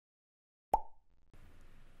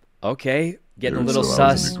Okay, getting a Yeah, little so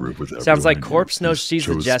I was in sus. a group with Sounds like everyone, Corpse you knows she's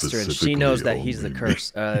the chose jester, and she knows that he's the specifically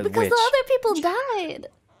curse Because witch. the other people died.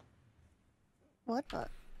 What the?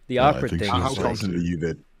 The I awkward think thing she's How is the like, confident are you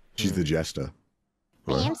that she's the jester?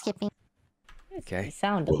 I am skipping. okay.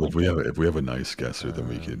 Sounded Well, like if we have a nice guesser, then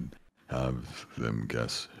we can have them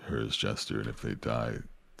guess her as jester, and if they die,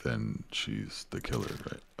 then she's the killer,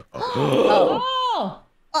 right? Oh.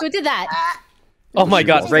 Oh! Who did that? Oh my She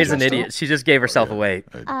God, was Ray's the an jester? idiot. She just gave herself yeah. away.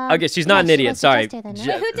 I- Okay, she's not an idiot. Sorry. Wait, who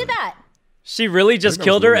did that? She really just that was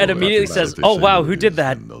killed the her rule. and After immediately that, says, if they "Oh say wow, who who it did is,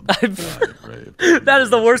 that?" then they'll die, right? That is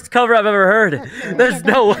the worst cover I've ever heard. There's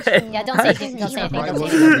no way. Yeah, don't say anything. Don't say anything. Right, Don't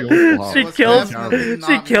what's say gonna anything. be awful, huh? She What's kills. terrible.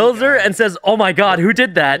 She kills her and says, "Oh my God, who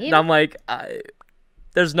did that?" And I'm like,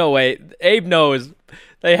 "There's no way." Abe knows.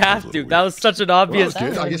 They have to. That was such an Well, obvious.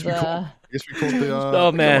 that's good. I guess we caught the.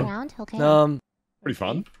 Oh man. Round? Okay. Pretty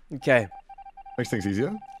fun. Okay. Makes things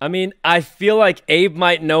easier. I mean, I feel like Abe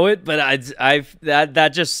might know it, but that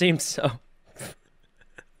just seems so.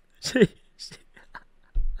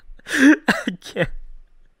 I can't.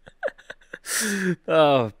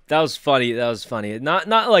 Oh, that was funny. That was funny. Not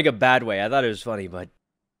like a bad way. I thought it was funny, but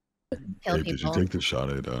Kill Hey, did you people. take the shot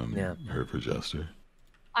at Yeah. her for jester?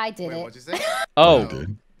 I did Wait, it. what'd you say? oh, I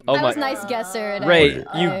did. oh I my. was nice guesser. And Ray,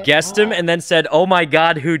 you guessed him and then said, "Oh my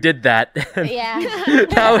God, who did that?" Yeah.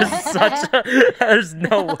 That was such a. There's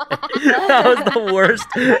no way. That was the worst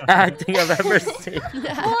acting I've ever seen.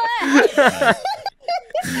 What?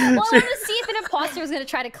 Well, I wanted to see if an imposter was going to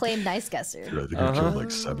try to claim nice guesser. Dude, I think I killed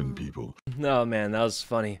like 7 people. No, man, that was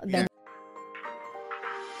funny.